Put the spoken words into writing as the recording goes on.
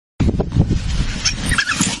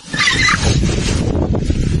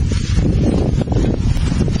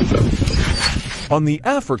On the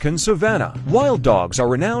African savannah, wild dogs are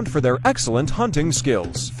renowned for their excellent hunting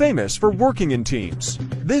skills, famous for working in teams.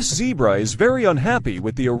 This zebra is very unhappy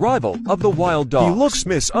with the arrival of the wild dogs. He looks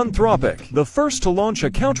misanthropic, the first to launch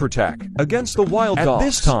a counterattack against the wild dogs. At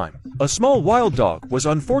this time, a small wild dog was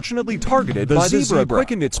unfortunately targeted by the zebra.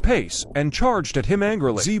 Quickened its pace and charged at him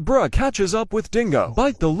angrily. Zebra catches up with dingo.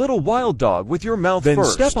 Bite the little wild dog with your mouth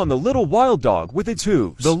first. Then step on the little wild dog with its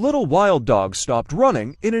hooves. The little wild dog stopped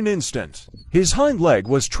running in an instant. His hind leg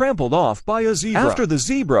was trampled off by a zebra. After the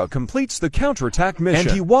zebra completes the counterattack mission,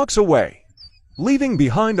 and he walks away, leaving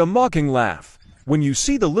behind a mocking laugh. When you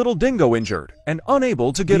see the little dingo injured and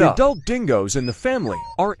unable to get up, the adult dingoes in the family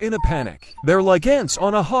are in a panic. They're like ants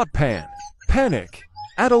on a hot pan. Panic.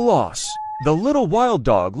 At a loss, the little wild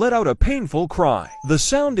dog let out a painful cry. The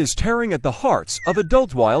sound is tearing at the hearts of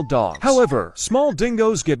adult wild dogs. However, small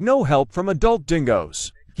dingoes get no help from adult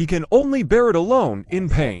dingoes. He can only bear it alone in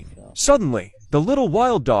pain. Suddenly, the little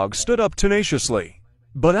wild dog stood up tenaciously.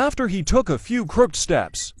 But after he took a few crooked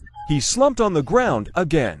steps, he slumped on the ground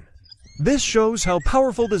again. This shows how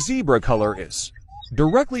powerful the zebra color is.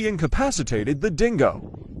 Directly incapacitated the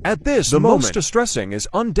dingo. At this moment, the most distressing is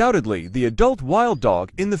undoubtedly the adult wild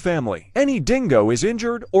dog in the family. Any dingo is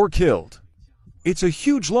injured or killed, it's a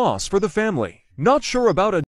huge loss for the family. Not sure about a